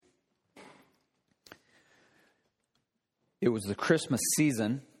It was the Christmas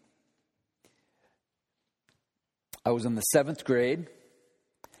season. I was in the 7th grade.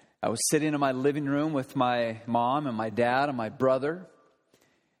 I was sitting in my living room with my mom and my dad and my brother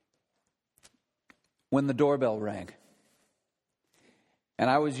when the doorbell rang.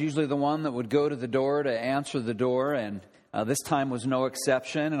 And I was usually the one that would go to the door to answer the door, and this time was no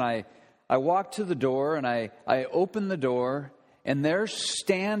exception. And I walked to the door, and I opened the door, and there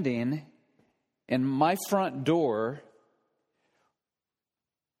standing in my front door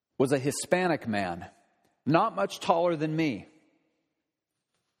was a Hispanic man, not much taller than me,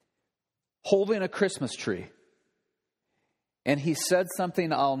 holding a Christmas tree. And he said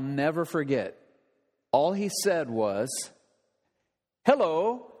something I'll never forget. All he said was,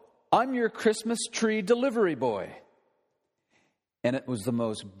 "Hello, I'm your Christmas tree delivery boy." And it was the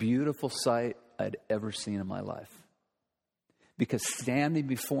most beautiful sight I'd ever seen in my life. Because standing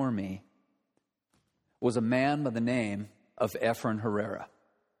before me was a man by the name of Efren Herrera.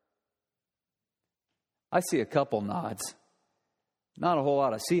 I see a couple nods. Not a whole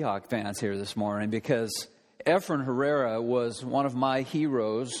lot of Seahawk fans here this morning, because Efren Herrera was one of my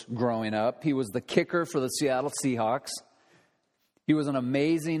heroes growing up. He was the kicker for the Seattle Seahawks. He was an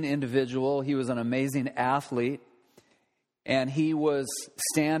amazing individual. He was an amazing athlete. And he was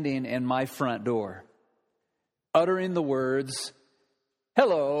standing in my front door, uttering the words,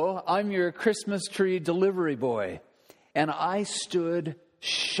 "Hello, I'm your Christmas tree delivery boy." And I stood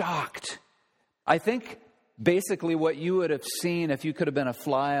shocked. I think basically what you would have seen if you could have been a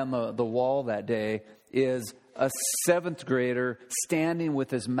fly on the wall that day is a 7th grader standing with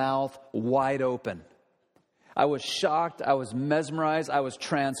his mouth wide open. I was shocked. I was mesmerized. I was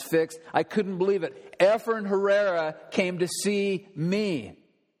transfixed. I couldn't believe it. Efren Herrera came to see me.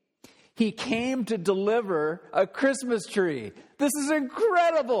 He came to deliver a Christmas tree. This is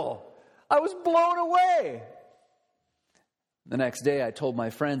incredible. I was blown away. The next day, I told my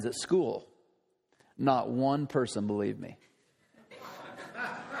friends at school. Not one person believed me.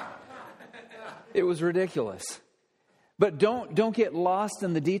 It was ridiculous. But don't get lost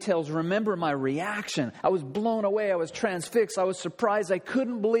in the details. Remember my reaction. I was blown away. I was transfixed. I was surprised. I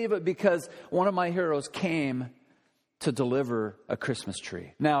couldn't believe it because one of my heroes came to deliver a Christmas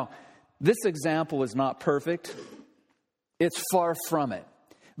tree. Now, this example is not perfect. It's far from it.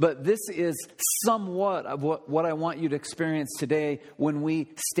 But this is somewhat of what I want you to experience today when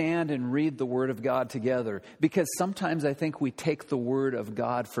we stand and read the Word of God together. Because sometimes I think we take the Word of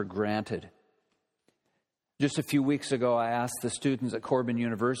God for granted. Just a few weeks ago, I asked the students at Corbin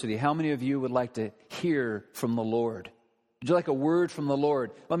University, how many of you would like to hear from the Lord? Would you like a word from the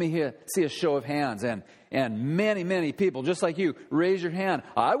Lord? Let me see a show of hands. And many, many people, just like you, raise your hand.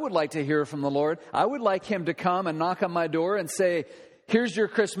 I would like to hear from the Lord. I would like Him to come and knock on my door and say, "Here's your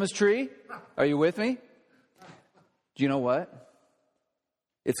Christmas tree." Are you with me? Do you know what?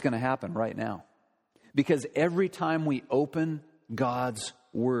 It's going to happen right now. Because every time we open God's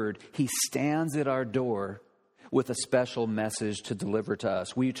Word, He stands at our door with a special message to deliver to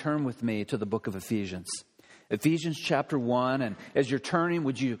us. Will you turn with me to the book of Ephesians? Ephesians chapter 1. And as you're turning,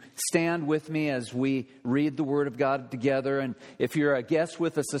 would you stand with me as we read the Word of God together? And if you're a guest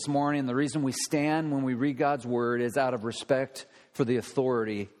with us this morning, the reason we stand when we read God's Word is out of respect for the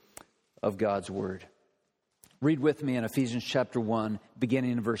authority of God's Word. Read with me in Ephesians chapter 1,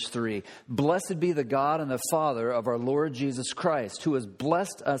 beginning in verse 3. "Blessed be the God and the Father of our Lord Jesus Christ, who has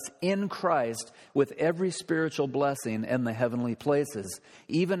blessed us in Christ with every spiritual blessing in the heavenly places,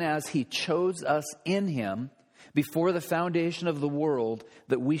 even as He chose us in Him before the foundation of the world,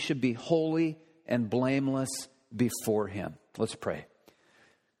 that we should be holy and blameless before Him." Let's pray.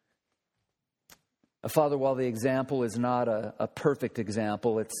 Father, while the example is not a perfect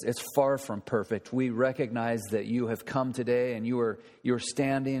example, it's far from perfect. We recognize that you have come today and you're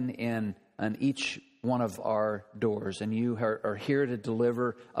standing on each one of our doors, and you are here to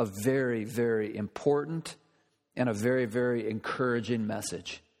deliver a very, very important and a very, very encouraging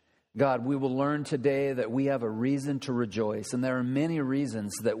message. God, we will learn today that we have a reason to rejoice, and there are many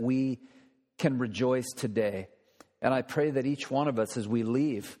reasons that we can rejoice today. And I pray that each one of us, as we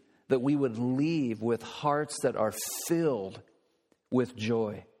leave, that we would leave with hearts that are filled with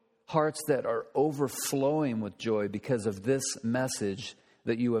joy, hearts that are overflowing with joy because of this message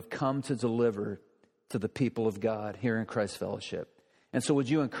that you have come to deliver to the people of God here in Christ Fellowship. And so would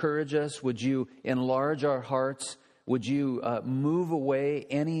you encourage us? Would you enlarge our hearts? Would you move away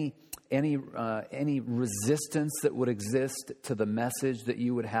any resistance that would exist to the message that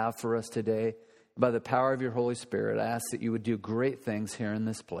you would have for us today? By the power of your Holy Spirit, I ask that you would do great things here in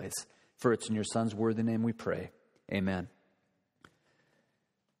this place. For it's in your Son's worthy name we pray. Amen.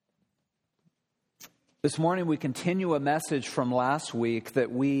 This morning we continue a message from last week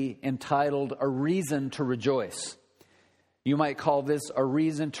that we entitled A Reason to Rejoice. You might call this A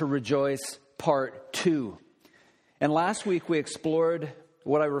Reason to Rejoice Part 2. And last week we explored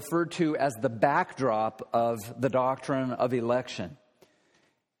what I referred to as the backdrop of the doctrine of election.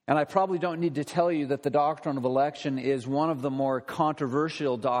 And I probably don't need to tell you that the doctrine of election is one of the more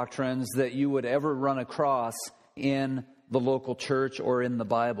controversial doctrines that you would ever run across in the local church or in the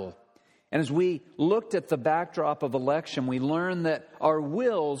Bible. And as we looked at the backdrop of election, we learned that our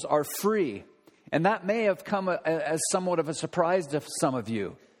wills are free. And that may have come as somewhat of a surprise to some of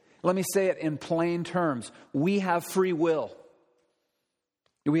you. Let me say it in plain terms. We have free will.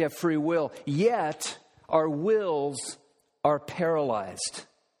 We have free will. Yet, our wills are paralyzed.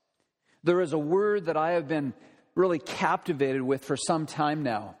 There is a word that I have been really captivated with for some time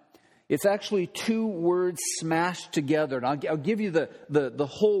now. It's actually two words smashed together. And I'll give you the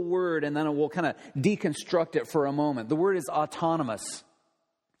whole word, and then we'll kind of deconstruct it for a moment. The word is autonomous.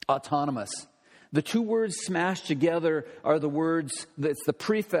 Autonomous. The two words smashed together are the words, it's the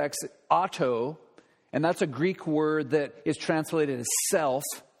prefix auto, and that's a Greek word that is translated as self.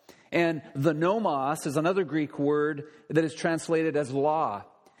 And the nomos is another Greek word that is translated as law.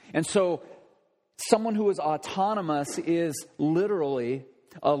 And so someone who is autonomous is literally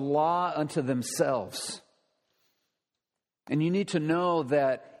a law unto themselves. And you need to know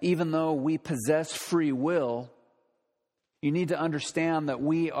that even though we possess free will, you need to understand that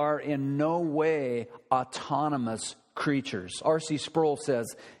we are in no way autonomous creatures. R.C. Sproul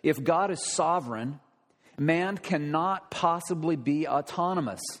says, if God is sovereign, man cannot possibly be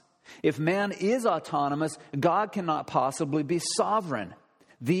autonomous. If man is autonomous, God cannot possibly be sovereign.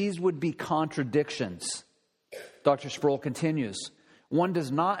 These would be contradictions. Dr. Sproul continues, one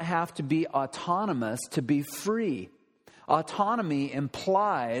does not have to be autonomous to be free. Autonomy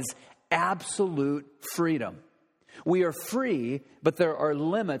implies absolute freedom. We are free, but there are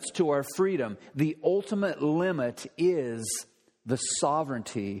limits to our freedom. The ultimate limit is the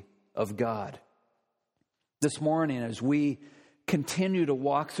sovereignty of God. This morning, as we continue to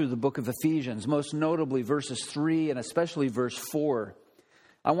walk through the book of Ephesians, most notably verses 3 and especially verse 4,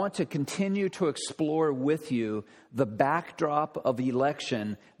 I want to continue to explore with you the backdrop of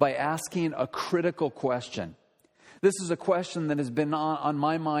election by asking a critical question. This is a question that has been on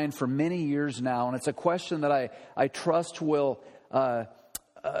my mind for many years now, and it's a question that I trust will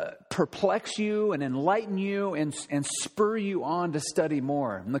perplex you and enlighten you and spur you on to study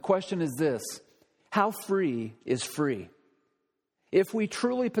more. And the question is this: how free is free? If we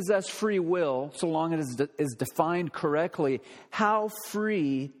truly possess free will, so long as it is defined correctly, how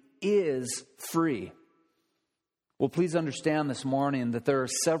free is free? Well, please understand this morning that there are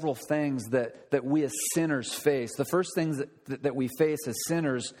several things that we as sinners face. The first thing that we face as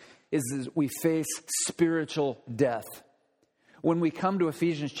sinners is we face spiritual death. When we come to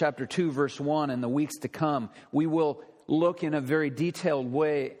Ephesians chapter 2, verse 1, in the weeks to come, we will look in a very detailed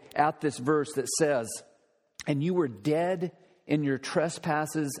way at this verse that says, "And you were dead in your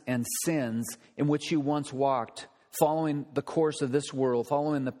trespasses and sins in which you once walked, following the course of this world,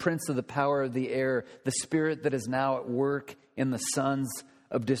 following the prince of the power of the air, the spirit that is now at work in the sons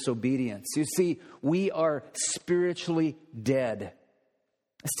of disobedience." You see, we are spiritually dead.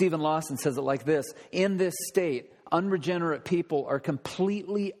 Stephen Lawson says it like this: in this state, unregenerate people are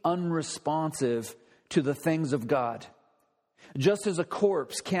completely unresponsive to the things of God. Just as a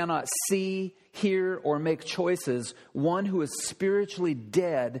corpse cannot see, hear, or make choices, one who is spiritually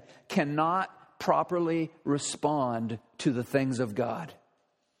dead cannot properly respond to the things of God.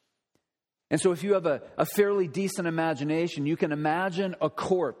 And so if you have a fairly decent imagination, you can imagine a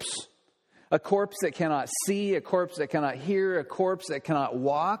corpse that cannot see, a corpse that cannot hear, a corpse that cannot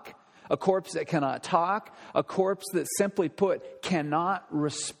walk, a corpse that cannot talk, a corpse that, simply put, cannot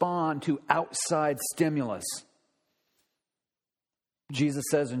respond to outside stimulus. Jesus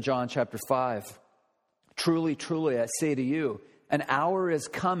says in John chapter 5, "Truly, truly, I say to you, an hour is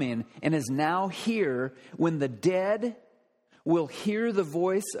coming and is now here when the dead will hear the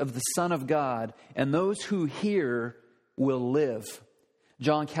voice of the Son of God, and those who hear will live."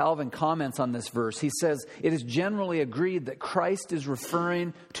 John Calvin comments on this verse. He says, "It is generally agreed that Christ is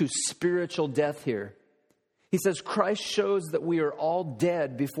referring to spiritual death here. He says, Christ shows that we are all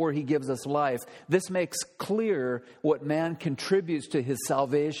dead before he gives us life. This makes clear what man contributes to his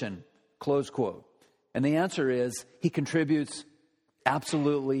salvation." Close quote. And the answer is, he contributes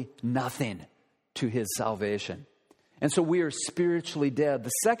absolutely nothing to his salvation. And so we are spiritually dead. The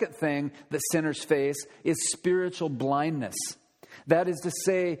second thing that sinners face is spiritual blindness. That is to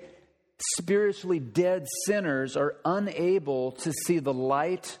say, spiritually dead sinners are unable to see the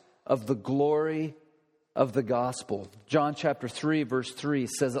light of the glory of the gospel. John chapter 3, verse 3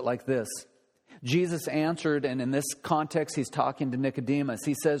 says it like this. Jesus answered, and in this context, he's talking to Nicodemus.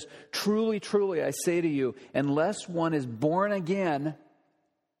 He says, "Truly, truly, I say to you, unless one is born again,"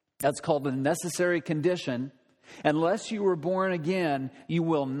 that's called the necessary condition, "unless you were born again, you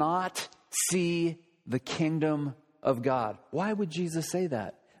will not see the kingdom of God." Why would Jesus say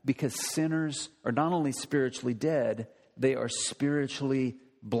that? Because sinners are not only spiritually dead, they are spiritually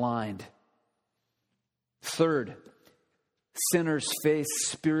blind. Third, sinners face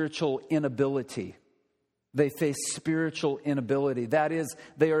spiritual inability. They face spiritual inability. That is,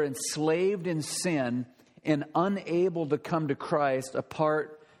 they are enslaved in sin and unable to come to Christ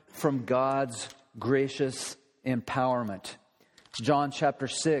apart from God's gracious empowerment. John chapter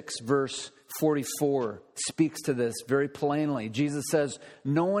 6, verse 44 speaks to this very plainly. Jesus says,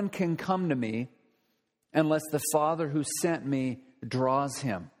 "No one can come to me unless the Father who sent me draws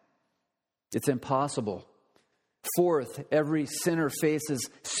him." It's impossible. Fourth, every sinner faces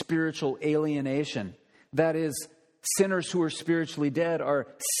spiritual alienation. That is, sinners who are spiritually dead are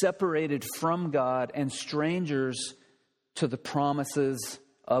separated from God and strangers to the promises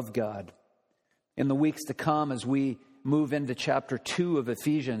of God. In the weeks to come, as we move into chapter 2 of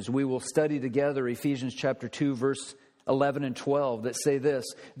Ephesians, we will study together Ephesians chapter 2, verse 11 and 12 that say this: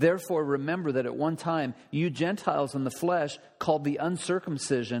 "Therefore remember that at one time you Gentiles in the flesh, called the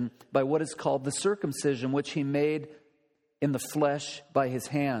uncircumcision by what is called the circumcision, which he made in the flesh by his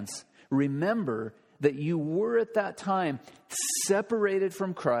hands. Remember that you were at that time separated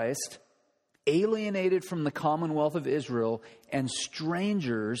from Christ, alienated from the commonwealth of Israel, and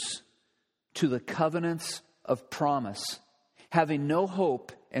strangers to the covenants of promise, having no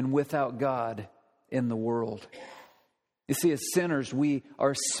hope and without God in the world." You see, as sinners, we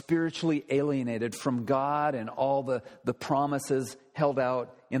are spiritually alienated from God and all the promises held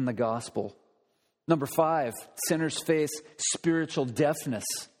out in the gospel. Number 5, sinners face spiritual deafness.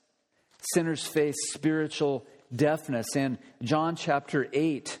 Sinners face spiritual deafness. In John chapter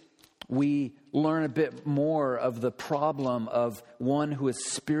 8, we learn a bit more of the problem of one who is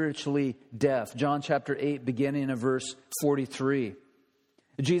spiritually deaf. John chapter 8, beginning of verse 43.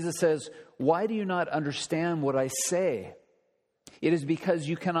 Jesus says, "Why do you not understand what I say? It is because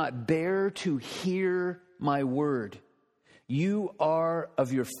you cannot bear to hear my word. You are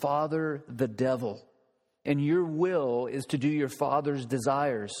of your father, the devil, and your will is to do your father's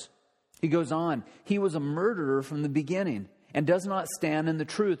desires." He goes on, "He was a murderer from the beginning and does not stand in the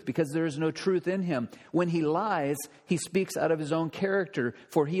truth because there is no truth in him. When he lies, he speaks out of his own character,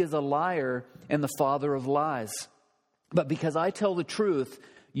 for he is a liar and the father of lies. But because I tell the truth,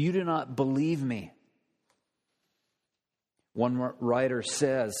 you do not believe me." One writer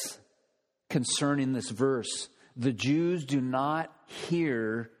says concerning this verse, the Jews do not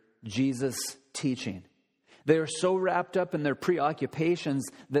hear Jesus' teaching. They are so wrapped up in their preoccupations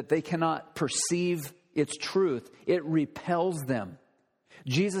that they cannot perceive its truth. It repels them.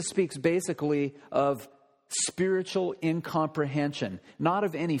 Jesus speaks basically of spiritual incomprehension, not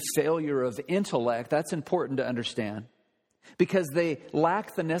of any failure of intellect. That's important to understand. Because they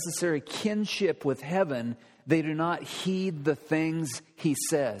lack the necessary kinship with heaven, they do not heed the things he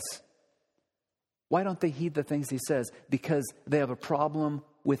says. Why don't they heed the things he says? Because they have a problem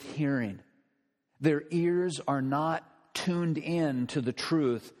with hearing. Their ears are not tuned in to the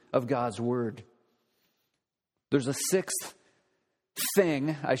truth of God's word. There's a sixth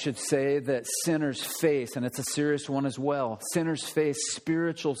thing, I should say, that sinners face, and it's a serious one as well. Sinners face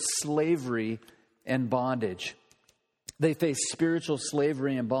spiritual slavery and bondage. They face spiritual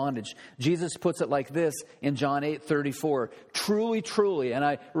slavery and bondage. Jesus puts it like this in John 8:34. "Truly, truly," and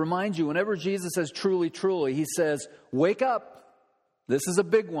I remind you, whenever Jesus says truly, truly, he says, wake up. This is a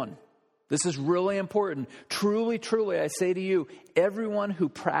big one. This is really important. "Truly, truly, I say to you, everyone who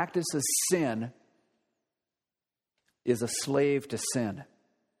practices sin is a slave to sin."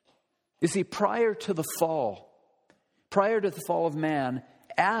 You see, prior to the fall of man,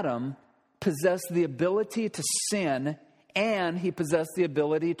 Adam possessed the ability to sin, and he possessed the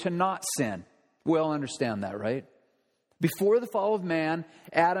ability to not sin. We all understand that, right? Before the fall of man,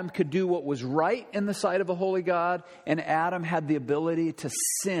 Adam could do what was right in the sight of a holy God, and Adam had the ability to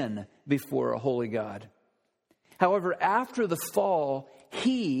sin before a holy God. However, after the fall,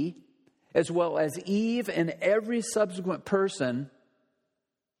 he, as well as Eve and every subsequent person,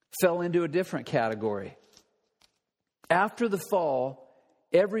 fell into a different category. After the fall,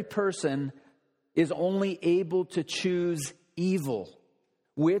 every person is only able to choose evil,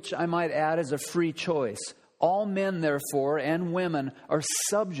 which I might add is a free choice. All men, therefore, and women are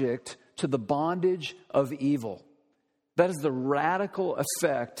subject to the bondage of evil. That is the radical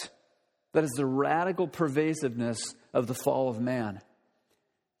effect That is the radical pervasiveness of the fall of man.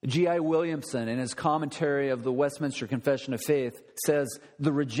 G.I. Williamson, in his commentary of the Westminster Confession of Faith, says,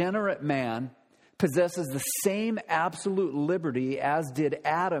 the regenerate man possesses the same absolute liberty as did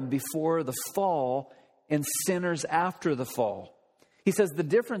Adam before the fall and sinners after the fall. He says the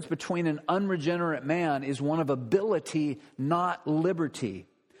difference between an unregenerate man is one of ability, not liberty.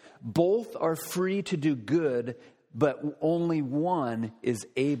 Both are free to do good, but only one is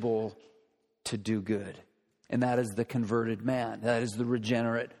able to do good. And that is the converted man. That is the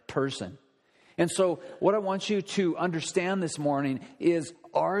regenerate person. And so what I want you to understand this morning is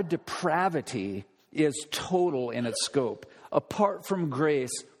our depravity is total in its scope. Apart from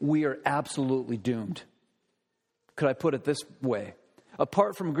grace, we are absolutely doomed. Could I put it this way?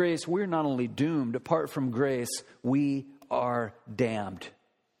 Apart from grace, we're not only doomed. Apart from grace, we are damned.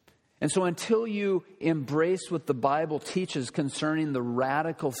 And so until you embrace what the Bible teaches concerning the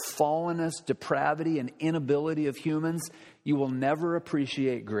radical fallenness, depravity, and inability of humans, you will never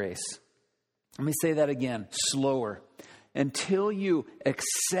appreciate grace. Let me say that again, slower. Until you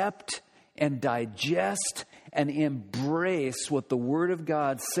accept and digest and embrace what the Word of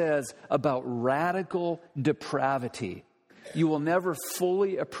God says about radical depravity, you will never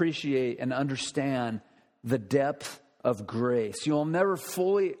fully appreciate and understand the depth of grace. You'll never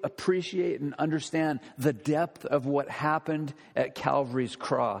fully appreciate and understand the depth of what happened at Calvary's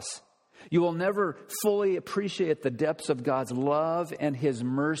cross. You will never fully appreciate the depths of God's love and His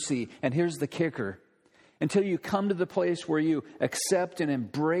mercy. And here's the kicker. Until you come to the place where you accept and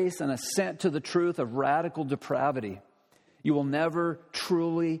embrace and assent to the truth of radical depravity, you will never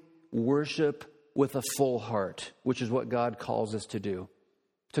truly worship with a full heart, which is what God calls us to do,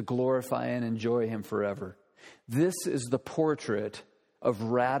 to glorify and enjoy Him forever. This is the portrait of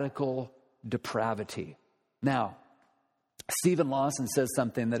radical depravity. Now, Stephen Lawson says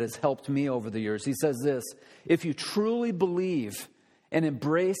something that has helped me over the years. He says this: if you truly believe and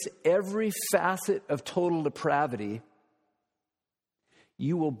embrace every facet of total depravity,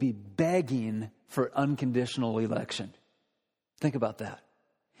 you will be begging for unconditional election. Think about that.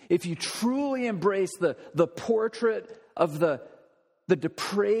 If you truly embrace the portrait of the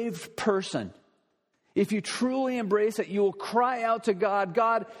depraved person, if you truly embrace it, you will cry out to God,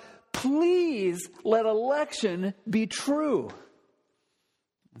 God, please let election be true.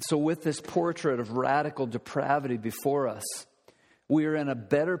 So with this portrait of radical depravity before us, we are in a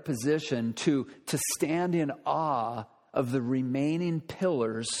better position to stand in awe of the remaining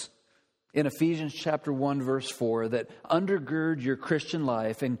pillars in Ephesians chapter 1, verse 4, that undergird your Christian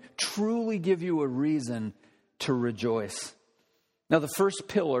life and truly give you a reason to rejoice. Now, the first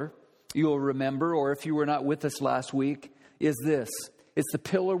pillar you'll remember, or if you were not with us last week, is this. It's the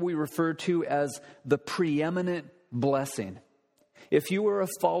pillar we refer to as the preeminent blessing. If you are a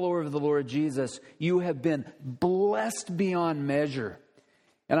follower of the Lord Jesus, you have been blessed beyond measure.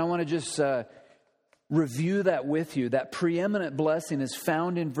 And I want to just review that with you. That preeminent blessing is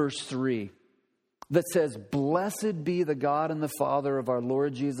found in verse 3 that says, blessed be the God and the Father of our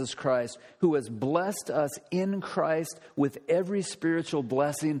Lord Jesus Christ, who has blessed us in Christ with every spiritual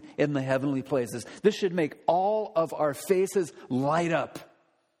blessing in the heavenly places. This should make all of our faces light up.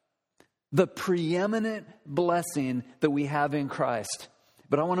 The preeminent blessing that we have in Christ.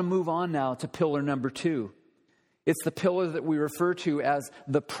 But I want to move on now to pillar number 2. It's the pillar that we refer to as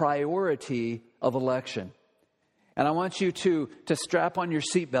the priority of election. And I want you to strap on your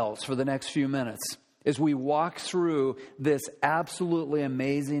seatbelts for the next few minutes as we walk through this absolutely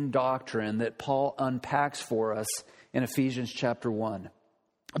amazing doctrine that Paul unpacks for us in Ephesians chapter 1.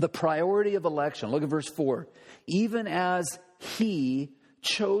 The priority of election. Look at verse 4. Even as He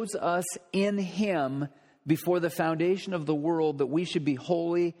chose us in Him before the foundation of the world, that we should be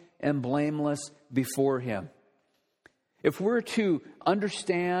holy and blameless before Him. If we're to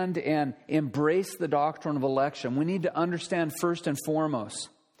understand and embrace the doctrine of election, we need to understand first and foremost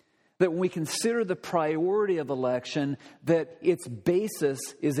that when we consider the priority of election, that its basis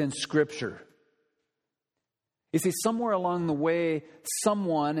is in Scripture. You see, somewhere along the way,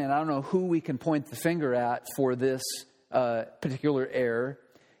 someone, and I don't know who we can point the finger at for this particular error,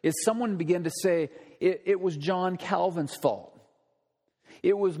 is someone began to say it was John Calvin's fault.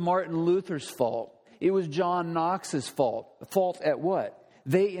 It was Martin Luther's fault. It was John Knox's fault. Fault at what?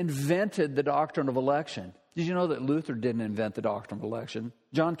 They invented the doctrine of election. Did you know that Luther didn't invent the doctrine of election?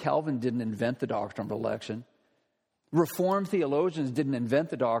 John Calvin didn't invent the doctrine of election. Reformed theologians didn't invent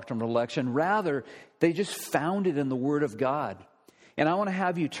the doctrine of election. Rather, they just found it in the Word of God. And I want to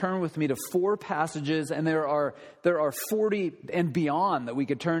have you turn with me to 4 passages, and there are 40 and beyond that we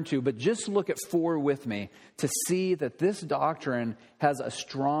could turn to, but just look at 4 with me to see that this doctrine has a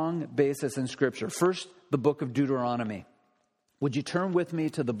strong basis in Scripture. First, the book of Deuteronomy. Would you turn with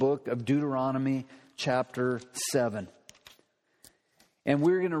me to the book of Deuteronomy, chapter 7? And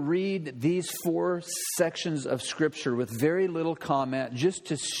we're going to read these 4 sections of Scripture with very little comment, just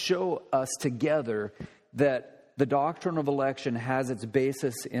to show us together that the doctrine of election has its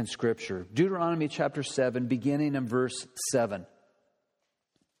basis in Scripture. Deuteronomy chapter 7, beginning in verse 7.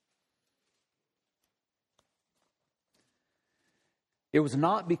 It was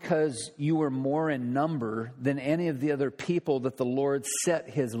not because you were more in number than any of the other people that the Lord set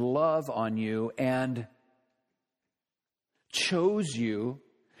His love on you and chose you,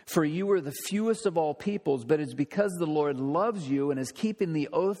 for you were the fewest of all peoples, but it's because the Lord loves you and is keeping the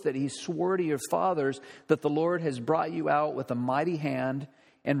oath that He swore to your fathers, that the Lord has brought you out with a mighty hand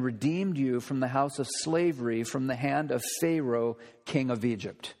and redeemed you from the house of slavery, from the hand of Pharaoh, king of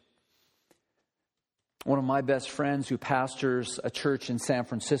Egypt. One of my best friends who pastors a church in San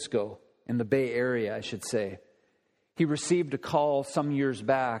Francisco, in the Bay Area, I should say, he received a call some years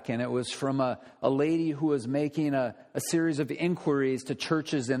back, and it was from a lady who was making a series of inquiries to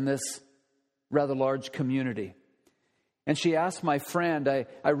churches in this rather large community. And she asked my friend,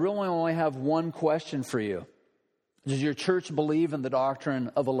 I really only have one question for you. Does your church believe in the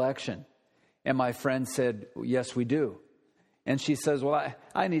doctrine of election? And my friend said, yes, we do. And she says, well,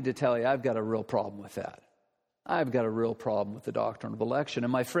 I need to tell you, I've got a real problem with that. I've got a real problem with the doctrine of election.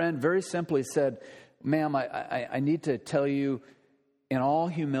 And my friend very simply said, ma'am, I need to tell you in all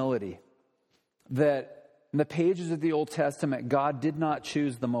humility that in the pages of the Old Testament, God did not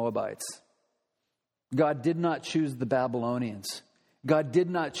choose the Moabites. God did not choose the Babylonians. God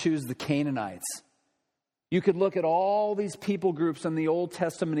did not choose the Canaanites. You could look at all these people groups in the Old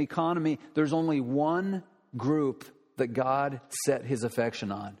Testament economy. There's only one group that God set His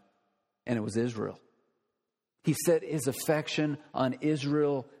affection on, and it was Israel. He set His affection on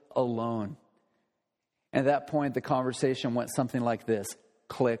Israel alone. And at that point, the conversation went something like this.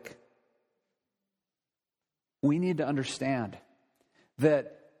 Click. We need to understand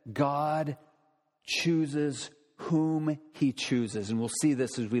that God chooses whom He chooses. And we'll see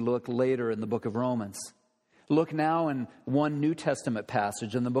this as we look later in the book of Romans. Look now in one New Testament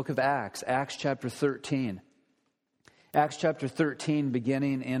passage in the book of Acts, Acts chapter 13. Acts chapter 13,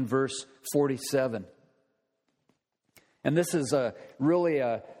 beginning in verse 47. And this is really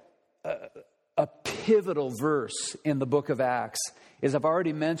a pivotal verse in the book of Acts. As I've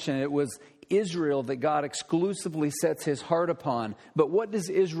already mentioned, it was Israel that God exclusively sets His heart upon. But what does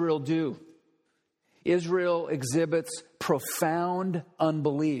Israel do? Israel exhibits profound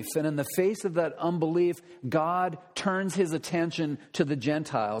unbelief. And in the face of that unbelief, God turns His attention to the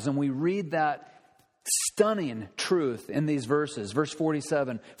Gentiles. And we read that stunning truth in these verses. Verse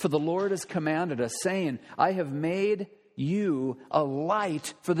 47, for the Lord has commanded us, saying, I have made you a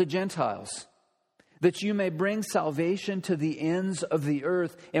light for the Gentiles, that you may bring salvation to the ends of the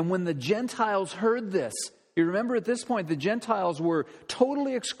earth. And when the Gentiles heard this, you remember at this point, the Gentiles were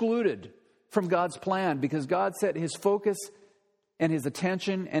totally excluded from God's plan because God set His focus and His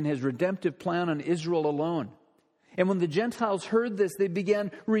attention and His redemptive plan on Israel alone. And when the Gentiles heard this, they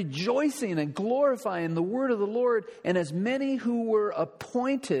began rejoicing and glorifying the word of the Lord. And as many who were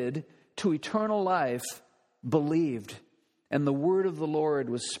appointed to eternal life believed. And the word of the Lord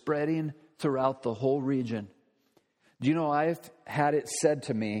was spreading throughout the whole region. Do you know, I've had it said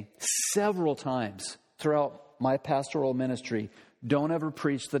to me several times throughout my pastoral ministry, don't ever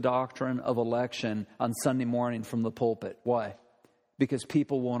preach the doctrine of election on Sunday morning from the pulpit. Why? Because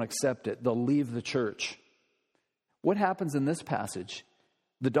people won't accept it. They'll leave the church. What happens in this passage?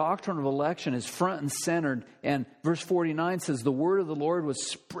 The doctrine of election is front and centered, and verse 49 says the word of the Lord was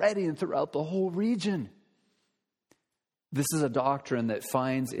spreading throughout the whole region. This is a doctrine that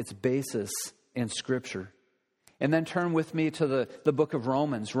finds its basis in Scripture. And then turn with me to the book of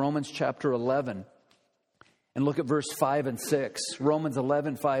Romans, Romans chapter 11. And look at verse 5 and 6. Romans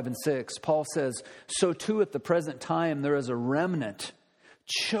 11, 5 and 6. Paul says, so too at the present time there is a remnant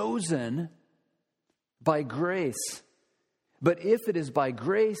chosen by grace. But if it is by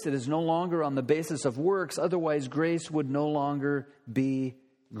grace, it is no longer on the basis of works. Otherwise, grace would no longer be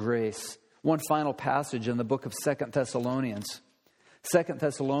grace. One final passage in the book of 2 Thessalonians. 2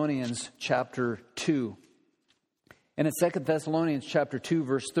 Thessalonians chapter 2. And in 2 Thessalonians chapter 2,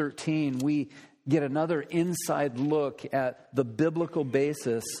 verse 13, we get another inside look at the biblical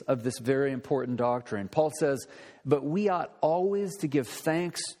basis of this very important doctrine. Paul says, but we ought always to give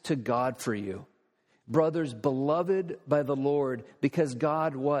thanks to God for you, brothers, beloved by the Lord, because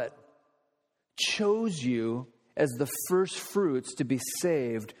God what? Chose you as the first fruits to be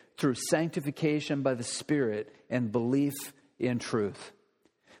saved through sanctification by the Spirit and belief in truth.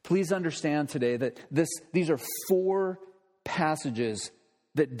 Please understand today that these are 4 passages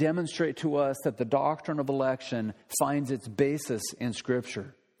that demonstrate to us that the doctrine of election finds its basis in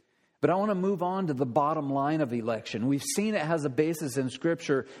Scripture. But I want to move on to the bottom line of election. We've seen it has a basis in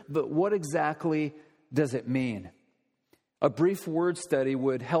Scripture, but what exactly does it mean? A brief word study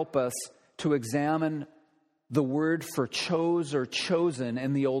would help us to examine the word for chose or chosen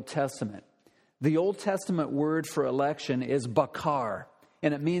in the Old Testament. The Old Testament word for election is bakar,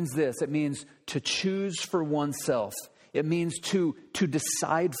 and it means this. It means to choose for oneself. It means to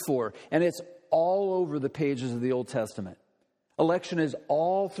decide for, and it's all over the pages of the Old Testament. Election is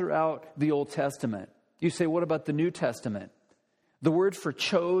all throughout the Old Testament. You say, what about the New Testament? The word for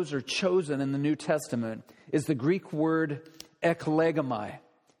chose or chosen in the New Testament is the Greek word eklegomai.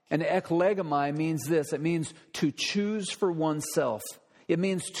 And eklegomai means this. It means to choose for oneself. It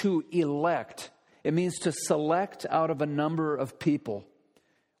means to elect. It means to select out of a number of people.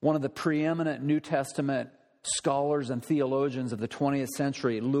 One of the preeminent New Testament scholars and theologians of the 20th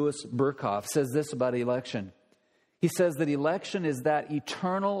century, Louis Berkhoff, says this about election. He says that election is that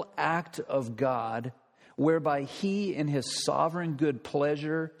eternal act of God whereby He, in His sovereign good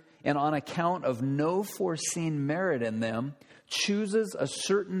pleasure and on account of no foreseen merit in them, chooses a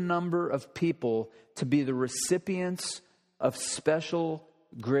certain number of people to be the recipients of special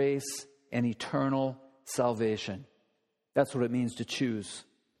grace and eternal salvation. That's what it means to choose.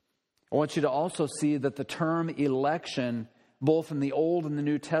 I want you to also see that the term election, both in the Old and the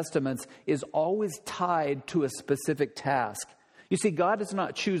New Testaments, is always tied to a specific task. You see, God does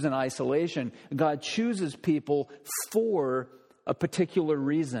not choose in isolation. God chooses people for a particular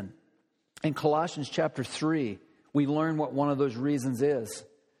reason. In Colossians chapter 3, we learn what one of those reasons is.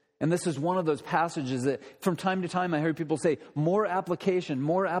 And this is one of those passages that from time to time I hear people say, more application,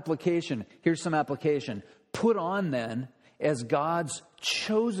 more application. Here's some application. Put on then, as God's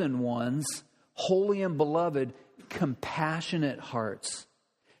chosen ones, holy and beloved, compassionate hearts,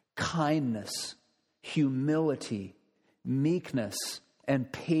 kindness, humility, meekness,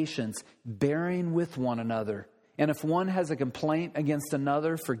 and patience, bearing with one another. And if one has a complaint against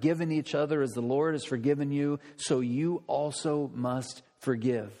another, forgiving each other as the Lord has forgiven you, so you also must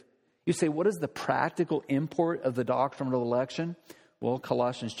forgive. You say, what is the practical import of the doctrine of election? Well,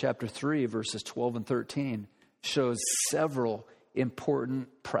 Colossians chapter 3, verses 12 and 13 shows several important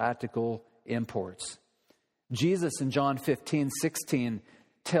practical imports. Jesus in John 15:16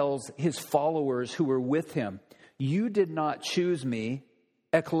 tells his followers who were with him, you did not choose me,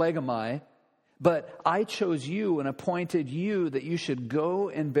 eklegomai, but I chose you and appointed you that you should go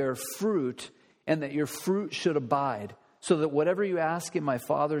and bear fruit and that your fruit should abide, so that whatever you ask in my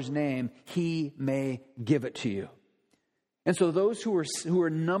Father's name, He may give it to you. And so those who are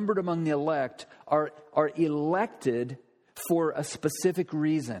numbered among the elect are elected for a specific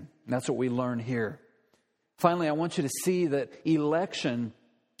reason. And that's what we learn here. Finally, I want you to see that election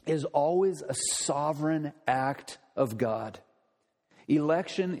is always a sovereign act of God.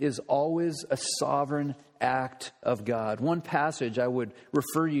 Election is always a sovereign act of God. One passage I would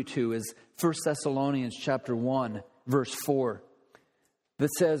refer you to is 1 Thessalonians chapter 1, verse 4,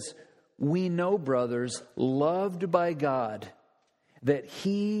 that says, we know, brothers, loved by God, that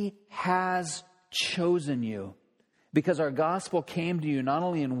He has chosen you, because our gospel came to you not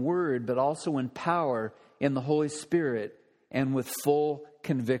only in word, but also in power, in the Holy Spirit, and with full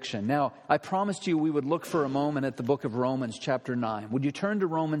conviction. Now, I promised you we would look for a moment at the book of Romans chapter 9. Would you turn to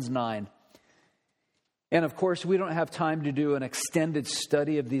Romans 9? And of course, we don't have time to do an extended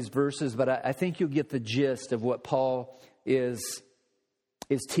study of these verses, but I think you'll get the gist of what Paul is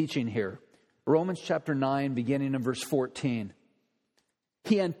teaching here. Romans chapter 9, beginning in verse 14.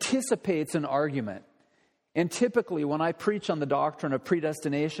 He anticipates an argument. And typically, when I preach on the doctrine of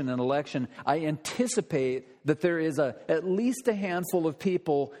predestination and election, I anticipate that there is at least a handful of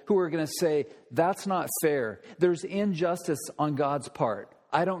people who are going to say, that's not fair. There's injustice on God's part.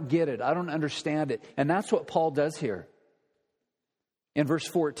 I don't get it. I don't understand it. And that's what Paul does here. In verse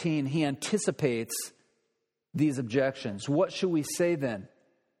 14, he anticipates these objections. What should we say then?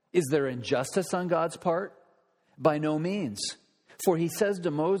 Is there injustice on God's part? By no means. For he says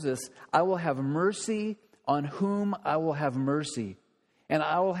to Moses, I will have mercy on whom I will have mercy, and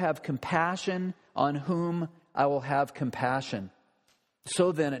I will have compassion on whom I will have compassion.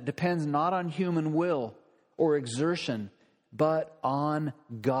 So then it depends not on human will or exertion, but on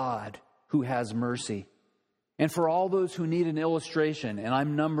God who has mercy. And for all those who need an illustration, and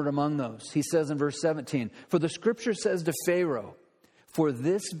I'm numbered among those, he says in verse 17, for the scripture says to Pharaoh, for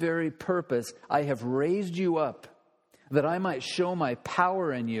this very purpose I have raised you up, that I might show my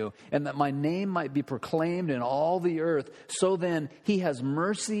power in you, and that my name might be proclaimed in all the earth. So then he has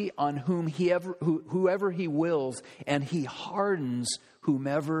mercy on whoever he wills, and he hardens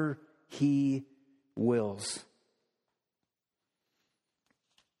whomever he wills.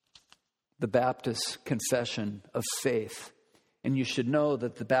 The Baptist Confession of Faith. And you should know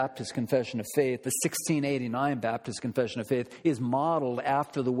that the Baptist Confession of Faith, the 1689 Baptist Confession of Faith, is modeled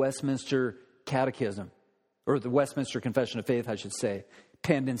after the Westminster Catechism, or the Westminster Confession of Faith, I should say,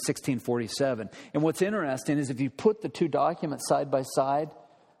 penned in 1647. And what's interesting is if you put the two documents side by side,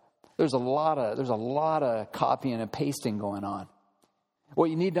 there's a lot of copying and pasting going on. What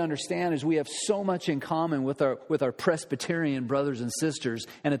you need to understand is we have so much in common with our Presbyterian brothers and sisters.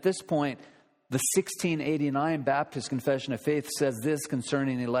 And at this point, the 1689 Baptist Confession of Faith says this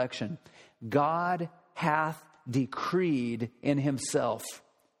concerning election. God hath decreed in himself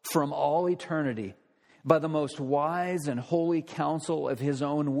from all eternity, by the most wise and holy counsel of his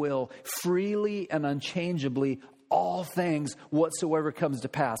own will, freely and unchangeably, all things whatsoever comes to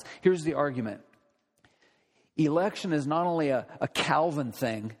pass. Here's the argument. Election is not only a Calvin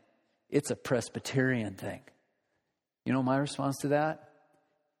thing, it's a Presbyterian thing. You know my response to that?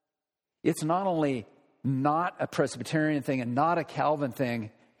 It's not only not a Presbyterian thing and not a Calvin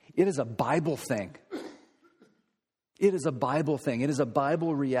thing, it is a Bible thing. It is a Bible thing. It is a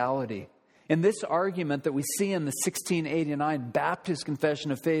Bible reality. And this argument that we see in the 1689 Baptist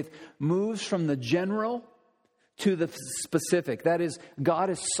Confession of Faith moves from the general to the specific. That is, God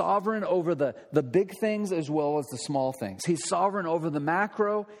is sovereign over the big things as well as the small things. He's sovereign over the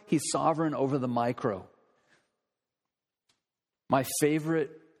macro. He's sovereign over the micro. My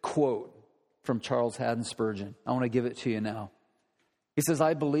favorite quote from Charles Haddon Spurgeon. I want to give it to you now. He says,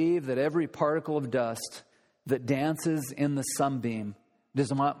 I believe that every particle of dust that dances in the sunbeam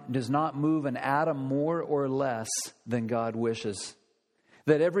does not move an atom more or less than God wishes.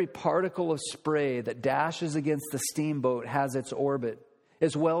 That every particle of spray that dashes against the steamboat has its orbit,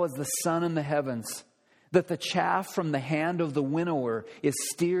 as well as the sun in the heavens. That the chaff from the hand of the winnower is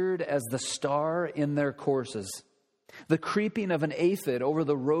steered as the star in their courses. The creeping of an aphid over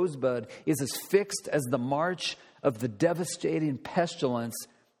the rosebud is as fixed as the march of the devastating pestilence.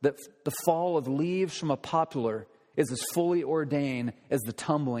 That the fall of leaves from a poplar is as fully ordained as the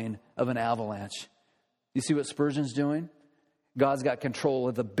tumbling of an avalanche. You see what Spurgeon's doing? God's got control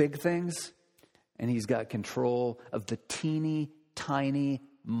of the big things, and he's got control of the teeny, tiny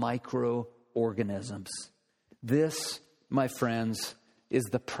microorganisms. This, my friends, is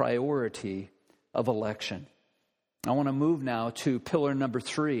the priority of election. I want to move now to pillar number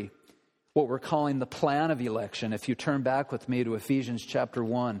 3, what we're calling the plan of election. If you turn back with me to Ephesians chapter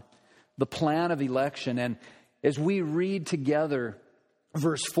 1, the plan of election. And as we read together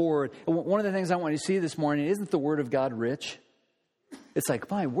verse 4, one of the things I want you to see this morning, isn't the Word of God rich? It's like,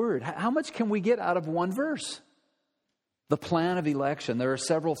 my word, how much can we get out of one verse? The plan of election. There are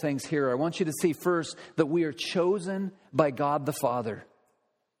several things here. I want you to see first that we are chosen by God the Father.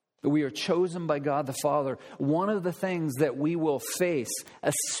 That we are chosen by God the Father. One of the things that we will face,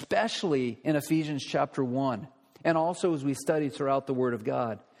 especially in Ephesians chapter 1, and also as we study throughout the Word of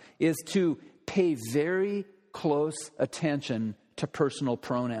God, is to pay very close attention to personal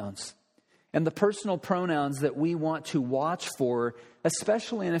pronouns. And the personal pronouns that we want to watch for,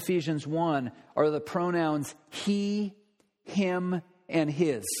 especially in Ephesians 1, are the pronouns he, him, and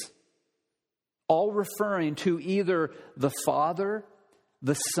his. All referring to either the Father,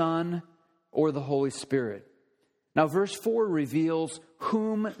 the Son, or the Holy Spirit. Now, verse 4 reveals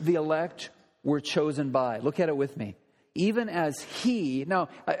whom the elect were chosen by. Look at it with me. Even as he, now,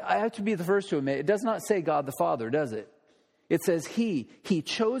 I have to be the first to admit, it does not say God the Father, does it? It says he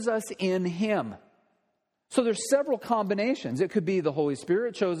chose us in him. So there's several combinations. It could be the Holy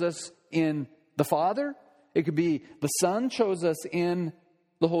Spirit chose us in the Father. It could be the Son chose us in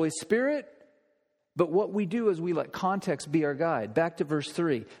the Holy Spirit. But what we do is we let context be our guide. Back to verse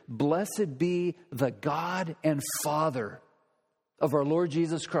 3. Blessed be the God and Father of our Lord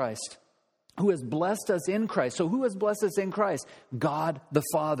Jesus Christ, who has blessed us in Christ. So who has blessed us in Christ? God the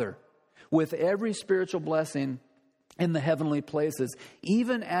Father, with every spiritual blessing in the heavenly places,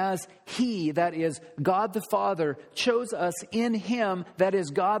 even as he, that is God the Father, chose us in him, that is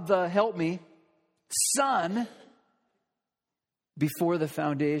God the, help me, Son, before the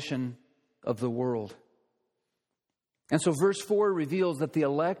foundation of the world. And so verse 4 reveals that the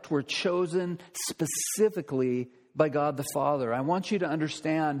elect were chosen specifically by God the Father. I want you to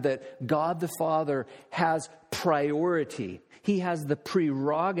understand that God the Father has priority. He has the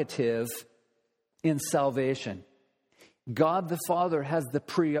prerogative in salvation. God the Father has the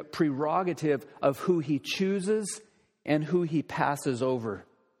prerogative of who He chooses and who He passes over.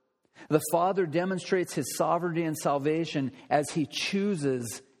 The Father demonstrates His sovereignty in salvation as He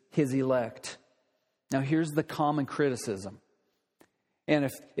chooses His elect. Now here's the common criticism. And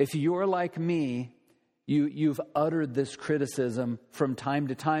if you're like me, you've uttered this criticism from time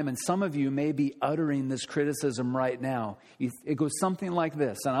to time, and some of you may be uttering this criticism right now. It goes something like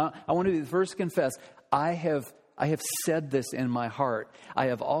this, and I want to be the first to confess, I have said this in my heart. I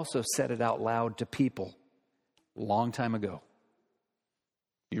have also said it out loud to people a long time ago.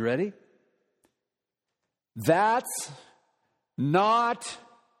 You ready? That's not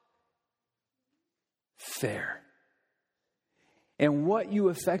fair. And what you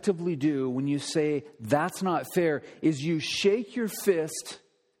effectively do when you say that's not fair is you shake your fist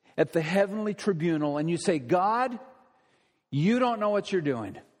at the heavenly tribunal and you say, God, you don't know what you're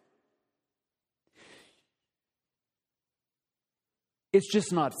doing. It's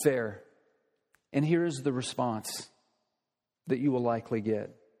just not fair. And here is the response that you will likely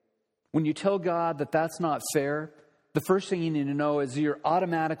get. When you tell God that that's not fair, the first thing you need to know is you're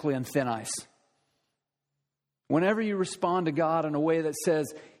automatically on thin ice. Whenever you respond to God in a way that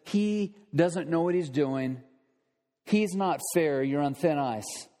says He doesn't know what He's doing, He's not fair, you're on thin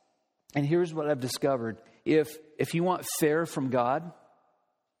ice. And here's what I've discovered. If you want fair from God,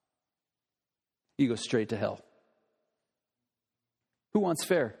 you go straight to hell. Who wants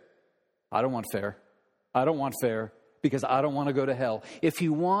fair? I don't want fair. I don't want fair because I don't want to go to hell. If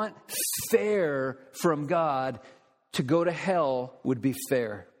you want fair from God, to go to hell would be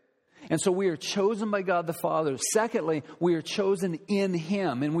fair. And so we are chosen by God the Father. Secondly, we are chosen in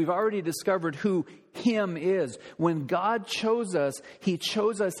Him. And we've already discovered who Him is. When God chose us, He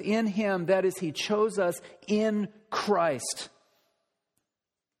chose us in Him. That is, He chose us in Christ.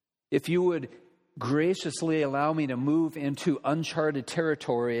 If you would graciously allow me to move into uncharted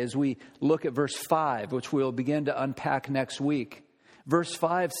territory as we look at verse 5, which we'll begin to unpack next week. Verse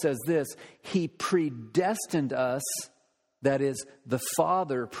 5 says this, He predestined us, that is, the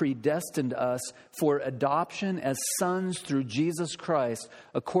Father predestined us for adoption as sons through Jesus Christ,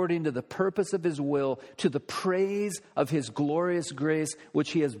 according to the purpose of His will, to the praise of His glorious grace,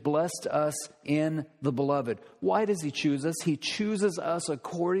 which He has blessed us in the Beloved. Why does He choose us? He chooses us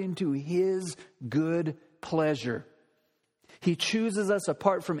according to His good pleasure. He chooses us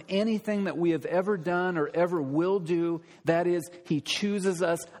apart from anything that we have ever done or ever will do. That is, He chooses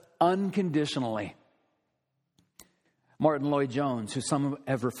us unconditionally. Martin Lloyd-Jones, who some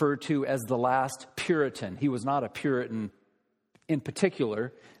have referred to as the last Puritan. He was not a Puritan in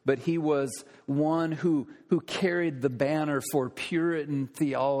particular, but he was one who carried the banner for Puritan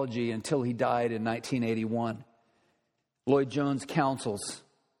theology until he died in 1981. Lloyd-Jones counsels,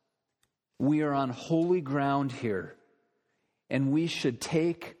 we are on holy ground here, and we should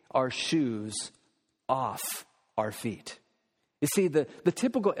take our shoes off our feet. You see, the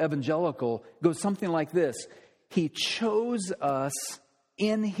typical evangelical goes something like this. He chose us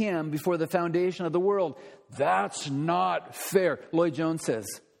in Him before the foundation of the world. That's not fair. Lloyd-Jones says,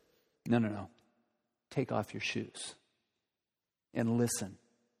 no. Take off your shoes and listen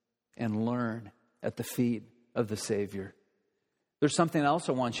and learn at the feet of the Savior. There's something else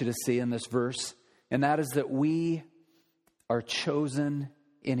I want you to see in this verse, and that is that we are chosen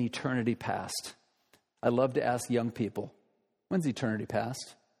in eternity past. I love to ask young people, when's eternity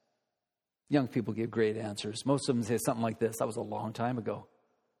past? Young people give great answers. Most of them say something like this, that was a long time ago.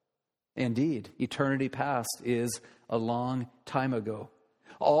 Indeed, eternity past is a long time ago.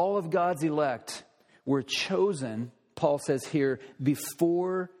 All of God's elect were chosen, Paul says here,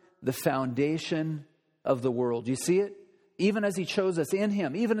 before the foundation of the world. You see it? Even as He chose us in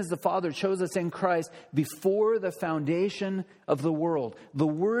Him, even as the Father chose us in Christ, before the foundation of the world. The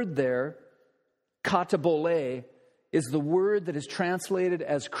word there, katabole, is the word that is translated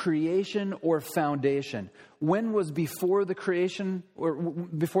as creation or foundation. When was before the creation or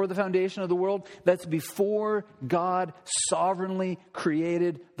before the foundation of the world? That's before God sovereignly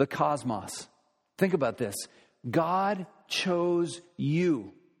created the cosmos. Think about this. God chose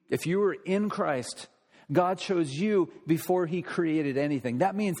you. If you were in Christ, God chose you before He created anything.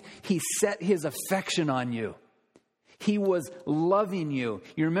 That means He set His affection on you. He was loving you.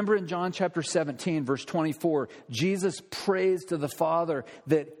 You remember in John chapter 17, verse 24, Jesus prays to the Father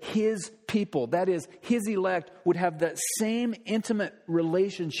that His people, that is, His elect, would have that same intimate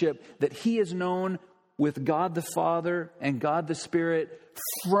relationship that He has known with God the Father and God the Spirit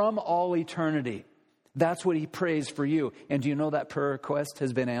from all eternity. That's what he prays for you. And do you know that prayer request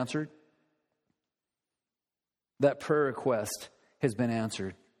has been answered? That prayer request has been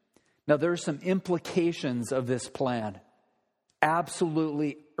answered. Now, there are some implications of this plan.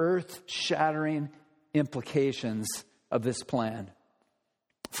 Absolutely earth-shattering implications of this plan.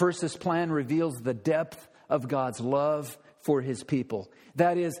 First, this plan reveals the depth of God's love for his people.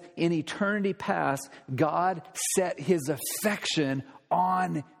 That is, in eternity past, God set his affection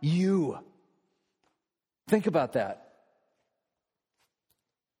on you. Think about that.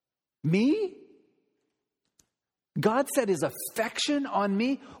 Me? God set his affection on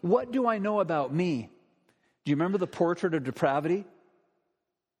me? What do I know about me? Do you remember the portrait of depravity?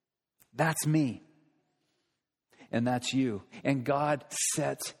 That's me. And that's you. And God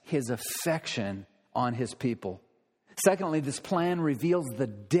sets his affection on his people. Secondly, this plan reveals the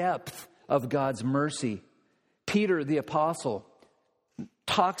depth of God's mercy. Peter, the apostle,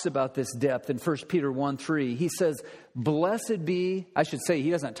 talks about this depth in 1 Peter 1:3. He says, blessed be, I should say, he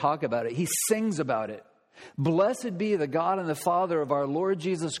doesn't talk about it. He sings about it. Blessed be the God and the Father of our Lord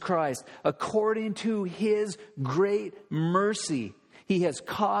Jesus Christ. According to his great mercy, he has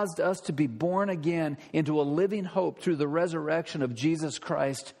caused us to be born again into a living hope through the resurrection of Jesus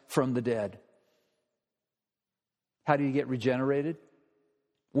Christ from the dead. How do you get regenerated?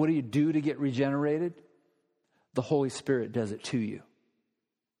 What do you do to get regenerated? The Holy Spirit does it to you.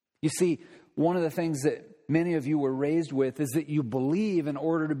 You see, one of the things that many of you were raised with is that you believe in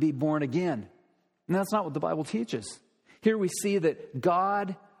order to be born again. And that's not what the Bible teaches. Here we see that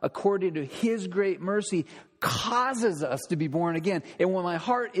God, according to his great mercy, causes us to be born again. And when my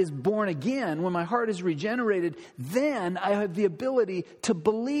heart is born again, when my heart is regenerated, then I have the ability to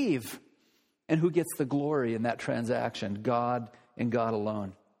believe. And who gets the glory in that transaction? God and God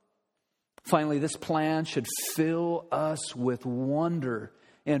alone. Finally, this plan should fill us with wonder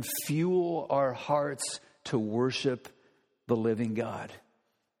and fuel our hearts to worship the living God.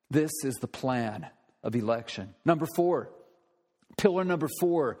 This is the plan of election. Number 4, pillar number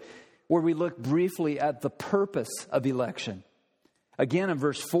 4, where we look briefly at the purpose of election. Again, in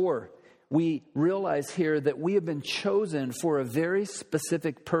verse 4, we realize here that we have been chosen for a very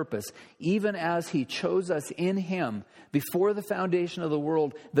specific purpose, even as he chose us in him before the foundation of the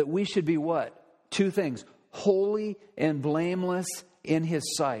world, that we should be what? 2 things: holy and blameless in his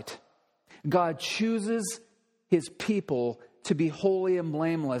sight. God chooses his people to be holy and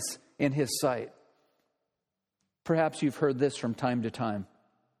blameless in his sight. Perhaps you've heard this from time to time.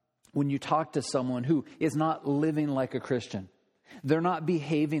 When you talk to someone who is not living like a Christian, they're not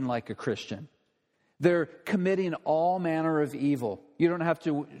behaving like a Christian, they're committing all manner of evil. You don't have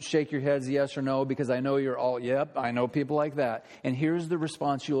to shake your heads yes or no, because I know you're all, yep, I know people like that. And here's the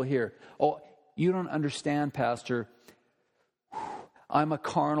response you'll hear. Oh, you don't understand, Pastor. I'm a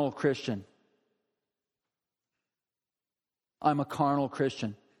carnal Christian. I'm a carnal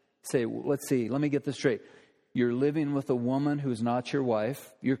Christian. Say, let's see, let me get this straight. You're living with a woman who's not your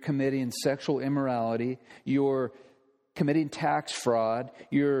wife. You're committing sexual immorality. You're committing tax fraud.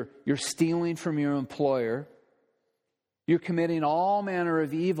 You're stealing from your employer. You're committing all manner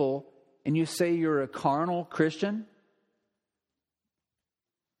of evil, and you say you're a carnal Christian?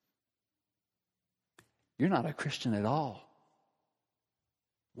 You're not a Christian at all.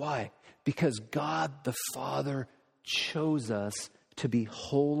 Why? Because God the Father chose us to be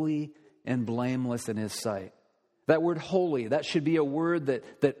holy and blameless in his sight. That word holy, that should be a word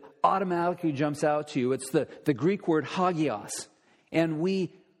that automatically jumps out to you. It's the Greek word hagios. And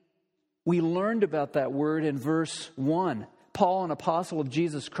we learned about that word in verse 1. Paul, an apostle of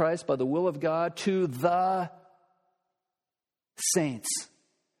Jesus Christ by the will of God, to the saints,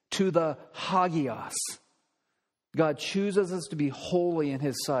 to the hagios. God chooses us to be holy in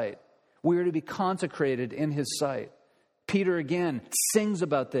his sight. We are to be consecrated in his sight. Peter again sings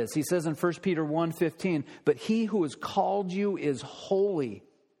about this. He says in 1 Peter 1:15, but he who has called you is holy.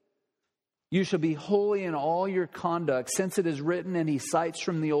 You shall be holy in all your conduct, since it is written, and he cites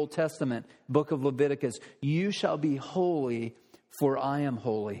from the Old Testament, book of Leviticus, you shall be holy, for I am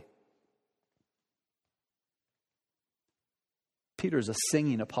holy. Peter's a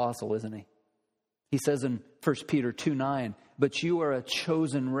singing apostle, isn't he? He says in 1 Peter 2:9, but you are a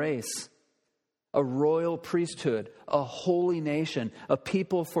chosen race, a royal priesthood, a holy nation, a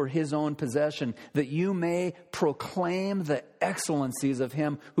people for his own possession, that you may proclaim the excellencies of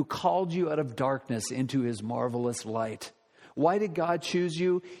him who called you out of darkness into his marvelous light. Why did God choose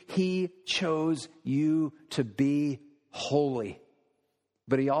you? He chose you to be holy,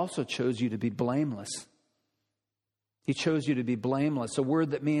 but he also chose you to be blameless. He chose you to be blameless, a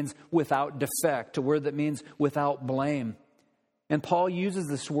word that means without defect, a word that means without blame. And Paul uses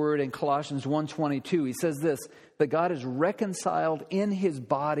this word in Colossians 1:22. He says this, that God is reconciled in his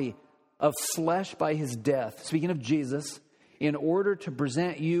body of flesh by his death, speaking of Jesus, in order to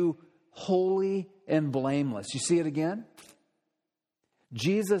present you holy and blameless. You see it again?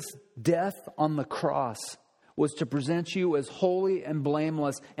 Jesus' death on the cross was to present you as holy and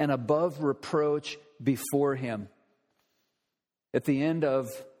blameless and above reproach before him. At the end of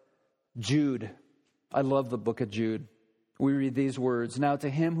Jude, I love the book of Jude. We read these words, now to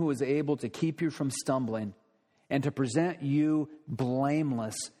him who is able to keep you from stumbling and to present you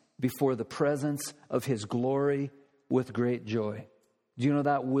blameless before the presence of his glory with great joy. Do you know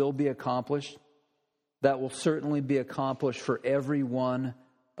that will be accomplished? That will certainly be accomplished for every one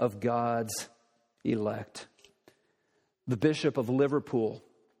of God's elect. The Bishop of Liverpool,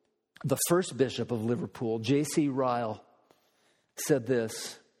 the first Bishop of Liverpool, J.C. Ryle, said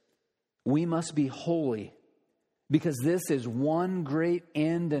this, we must be holy because this is one great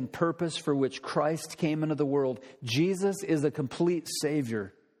end and purpose for which Christ came into the world. Jesus is a complete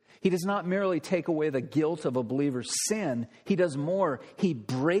Savior. He does not merely take away the guilt of a believer's sin. He does more. He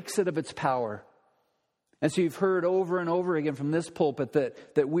breaks it of its power. And so you've heard over and over again from this pulpit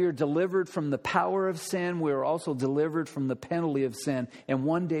that we are delivered from the power of sin. We are also delivered from the penalty of sin. And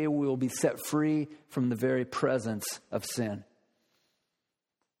one day we will be set free from the very presence of sin.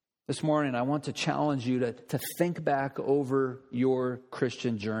 This morning, I want to challenge you to think back over your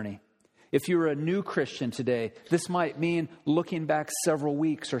Christian journey. If you're a new Christian today, this might mean looking back several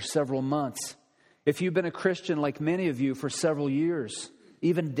weeks or several months. If you've been a Christian like many of you for several years,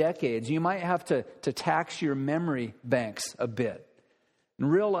 even decades, you might have to tax your memory banks a bit. And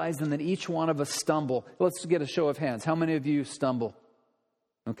realizing that each one of us stumble. Let's get a show of hands. How many of you stumble?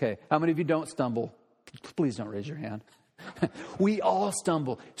 Okay. How many of you don't stumble? Please don't raise your hand. We all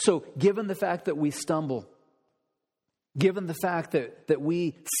stumble. So given the fact that we stumble, given the fact that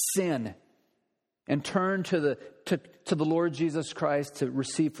we sin and turn to the Lord Jesus Christ to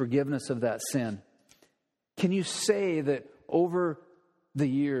receive forgiveness of that sin, can you say that over the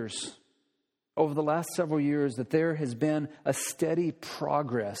years, over the last several years, that there has been a steady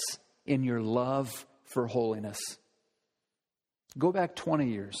progress in your love for holiness? Go back 20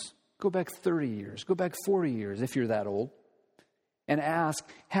 years. Go back 30 years. Go back 40 years if you're that old. And ask,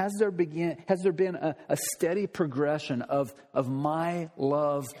 has there been a steady progression of my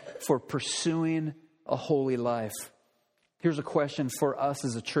love for pursuing a holy life? Here's a question for us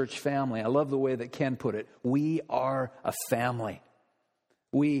as a church family. I love the way that Ken put it. We are a family.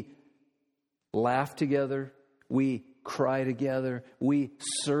 We laugh together. We cry together. We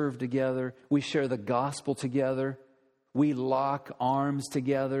serve together. We share the gospel together. We lock arms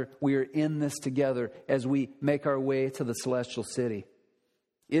together. We are in this together as we make our way to the celestial city.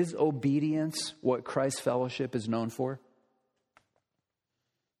 Is obedience what Christ's fellowship is known for?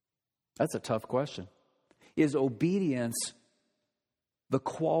 That's a tough question. Is obedience the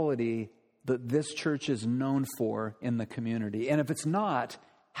quality that this church is known for in the community? And if it's not,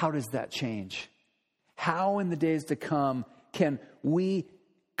 how does that change? How in the days to come can we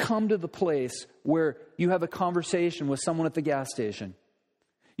come to the place where you have a conversation with someone at the gas station?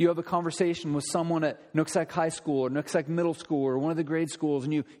 You have a conversation with someone at Nooksack High School or Nooksack Middle School or one of the grade schools,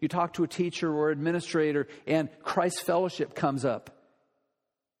 and you talk to a teacher or administrator, and Christ's fellowship comes up.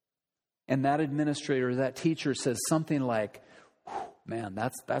 And that administrator, that teacher says something like, man,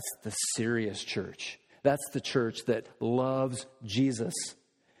 that's the serious church. That's the church that loves Jesus.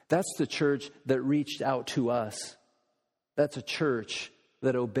 That's the church that reached out to us. That's a church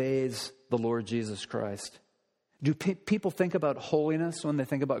that obeys the Lord Jesus Christ. Do people think about holiness when they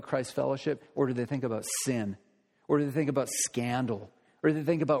think about Christ's fellowship? Or do they think about sin? Or do they think about scandal? Or do they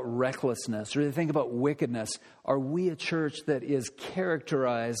think about recklessness? Or do they think about wickedness? Are we a church that is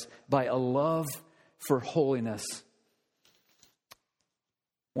characterized by a love for holiness?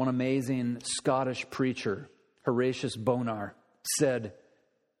 One amazing Scottish preacher, Horatius Bonar, said,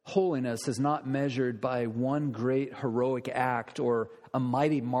 holiness is not measured by one great heroic act or a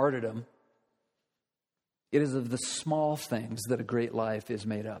mighty martyrdom. It is of the small things that a great life is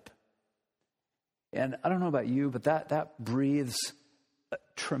made up. And I don't know about you, but that breathes a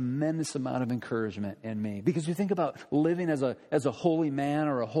tremendous amount of encouragement in me. Because you think about living as a holy man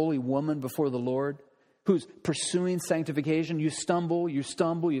or a holy woman before the Lord who's pursuing sanctification. You stumble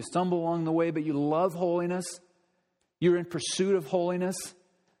along the way, but you love holiness. You're in pursuit of holiness.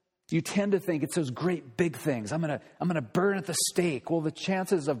 You tend to think it's those great big things. I'm gonna burn at the stake. Well, the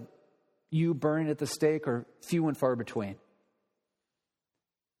chances of you burning at the stake are few and far between.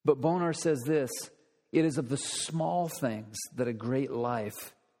 But Bonar says this, it is of the small things that a great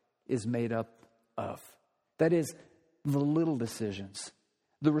life is made up of. That is, the little decisions,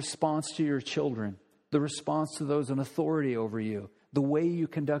 the response to your children, the response to those in authority over you, the way you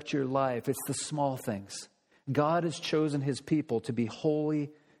conduct your life. It's the small things. God has chosen his people to be holy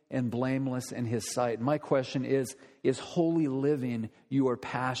and blameless in his sight. My question is holy living your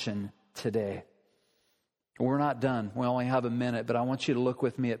passion today? We're not done. We only have a minute, but I want you to look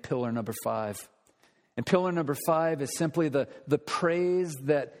with me at pillar number 5. And pillar number 5 is simply the praise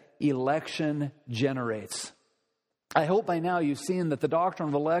that election generates. I hope by now you've seen that the doctrine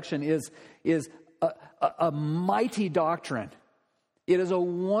of election is a mighty doctrine. It is a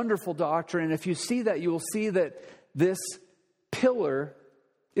wonderful doctrine. And if you see that, you will see that this pillar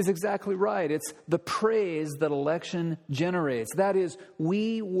is exactly right. It's the praise that election generates. That is,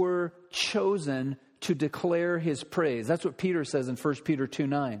 we were chosen to declare his praise. That's what Peter says in 1 Peter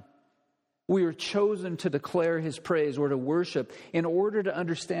 2:9. We are chosen to declare his praise or to worship. In order to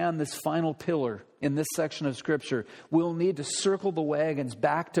understand this final pillar in this section of Scripture, we'll need to circle the wagons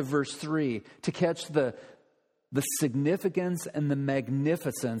back to verse 3 to catch the significance and the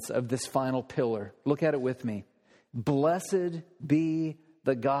magnificence of this final pillar. Look at it with me. Blessed be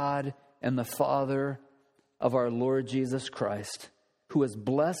the God and the Father of our Lord Jesus Christ, who has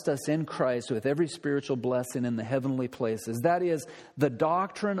blessed us in Christ with every spiritual blessing in the heavenly places. That is, the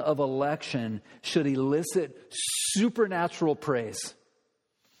doctrine of election should elicit supernatural praise.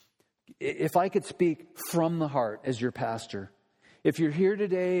 If I could speak from the heart as your pastor, if you're here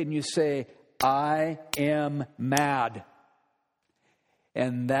today and you say, I am mad,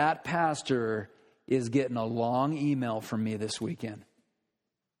 and that pastor is getting a long email from me this weekend.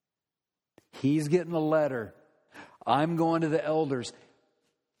 He's getting a letter. I'm going to the elders.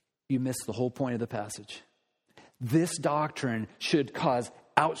 You missed the whole point of the passage. This doctrine should cause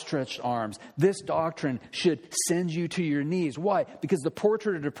outstretched arms. This doctrine should send you to your knees. Why? Because the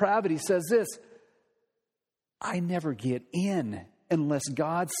portrait of depravity says this: I never get in unless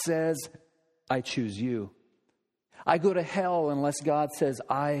God says, I choose you. I go to hell unless God says,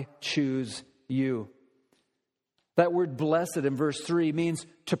 I choose you. That word blessed in verse 3 means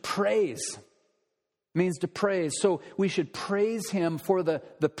to praise. Means to praise. So we should praise him for the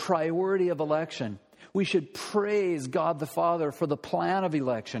priority of election. We should praise God the Father for the plan of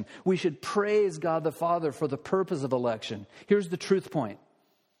election. We should praise God the Father for the purpose of election. Here's the truth point.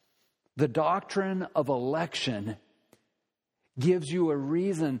 The doctrine of election gives you a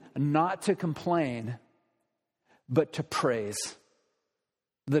reason not to complain, but to praise.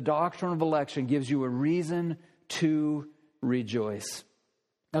 The doctrine of election gives you a reason to rejoice.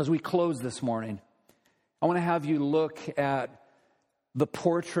 As we close this morning, I want to have you look at the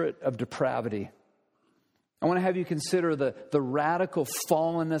portrait of depravity. I want to have you consider the radical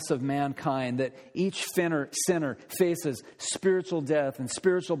fallenness of mankind, that each sinner faces spiritual death and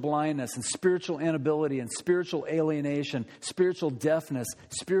spiritual blindness and spiritual inability and spiritual alienation, spiritual deafness,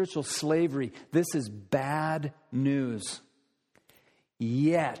 spiritual slavery. This is bad news.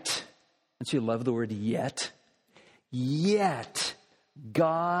 Yet, don't you love the word yet? Yet,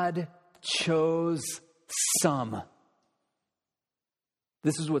 God chose some.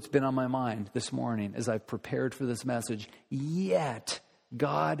 This is what's been on my mind this morning as I've prepared for this message. Yet,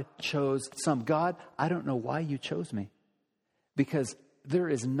 God chose some. God, I don't know why you chose me, because there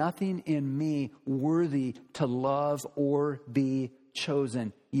is nothing in me worthy to love or be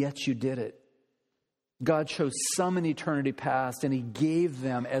chosen, yet you did it. God chose some in eternity past, and he gave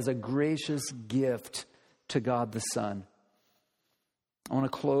them as a gracious gift to God the Son. I want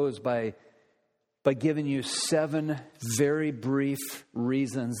to close by giving you 7 very brief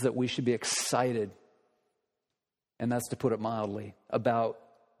reasons that we should be excited, and that's to put it mildly, about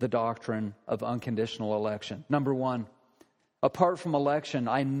the doctrine of unconditional election. Number 1, apart from election,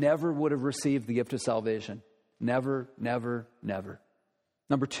 I never would have received the gift of salvation. Never, never, never.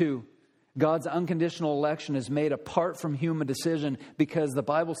 Number 2, God's unconditional election is made apart from human decision because the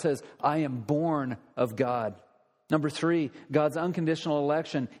Bible says, I am born of God. Number 3, God's unconditional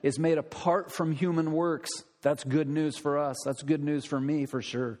election is made apart from human works. That's good news for us. That's good news for me, for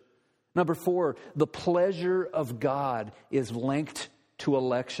sure. Number 4, the pleasure of God is linked to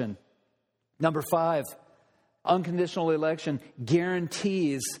election. Number 5, unconditional election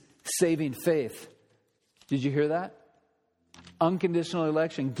guarantees saving faith. Did you hear that? Unconditional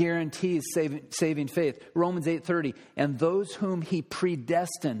election guarantees saving faith. Romans 8:30, and those whom he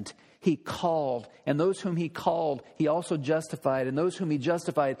predestined, he called, and those whom he called, he also justified, and those whom he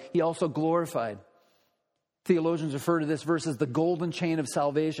justified, he also glorified. Theologians refer to this verse as the golden chain of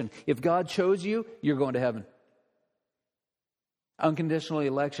salvation. If God chose you, you're going to heaven. Unconditional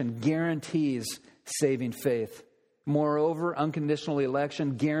election guarantees saving faith. Moreover, unconditional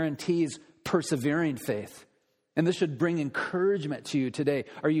election guarantees persevering faith. And this should bring encouragement to you today.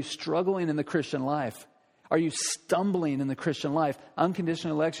 Are you struggling in the Christian life? Are you stumbling in the Christian life?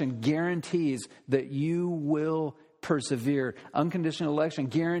 Unconditional election guarantees that you will persevere. Unconditional election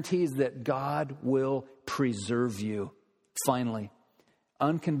guarantees that God will preserve you. Finally,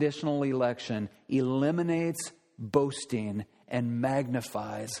 unconditional election eliminates boasting and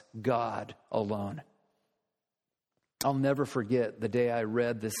magnifies God alone. I'll never forget the day I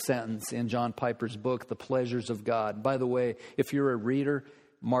read this sentence in John Piper's book, The Pleasures of God. By the way, if you're a reader,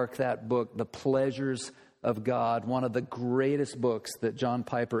 mark that book, The Pleasures of God, one of the greatest books that John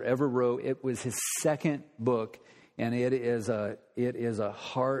Piper ever wrote. It was his second book, and it is a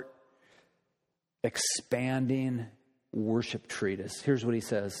heart-expanding worship treatise. Here's what he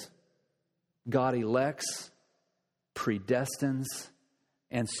says. God elects, predestines,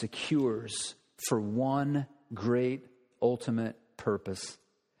 and secures for one great ultimate purpose,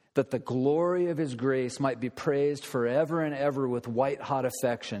 that the glory of his grace might be praised forever and ever with white-hot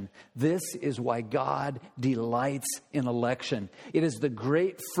affection. This is why God delights in election. It is the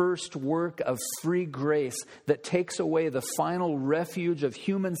great first work of free grace that takes away the final refuge of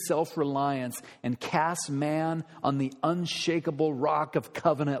human self-reliance and casts man on the unshakable rock of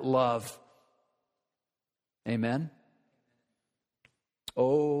covenant love. Amen?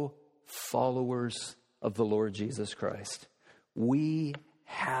 Oh, followers of the Lord Jesus Christ, we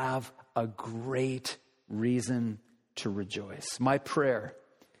have a great reason to rejoice. My prayer,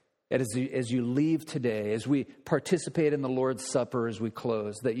 as you leave today, as we participate in the Lord's Supper, as we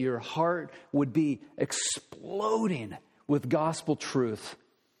close, that your heart would be exploding with gospel truth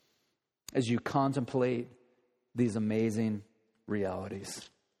as you contemplate these amazing realities.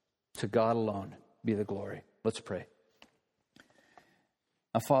 To God alone be the glory. Let's pray.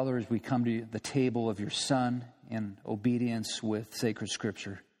 Now, Father, as we come to the table of your Son in obedience with sacred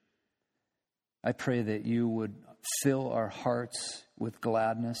Scripture, I pray that you would fill our hearts with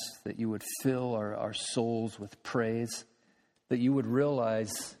gladness, that you would fill our souls with praise, that you would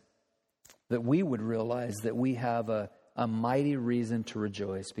realize, that we would realize that we have a mighty reason to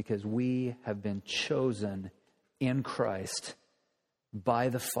rejoice because we have been chosen in Christ by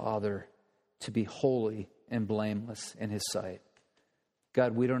the Father to be holy and blameless in his sight.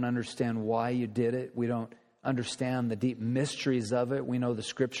 God, we don't understand why you did it. We don't understand the deep mysteries of it. We know the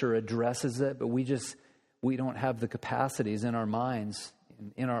Scripture addresses it, but we don't have the capacities in our minds,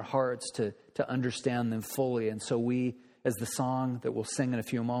 in our hearts to understand them fully. And so we, as the song that we'll sing in a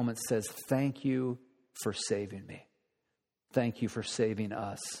few moments says, thank you for saving me. Thank you for saving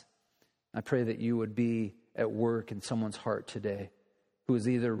us. I pray that you would be at work in someone's heart today who is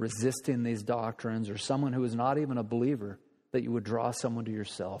either resisting these doctrines or someone who is not even a believer, that you would draw someone to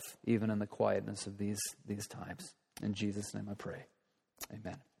yourself, even in the quietness of these times. In Jesus' name I pray.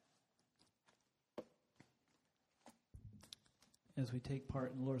 Amen. As we take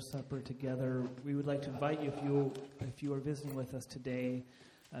part in the Lord's Supper together, we would like to invite you, if you are visiting with us today,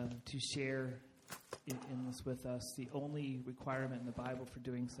 to share in this with us. The only requirement in the Bible for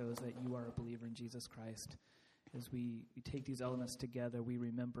doing so is that you are a believer in Jesus Christ. As we take these elements together, we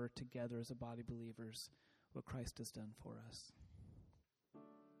remember together as a body of believers what Christ has done for us.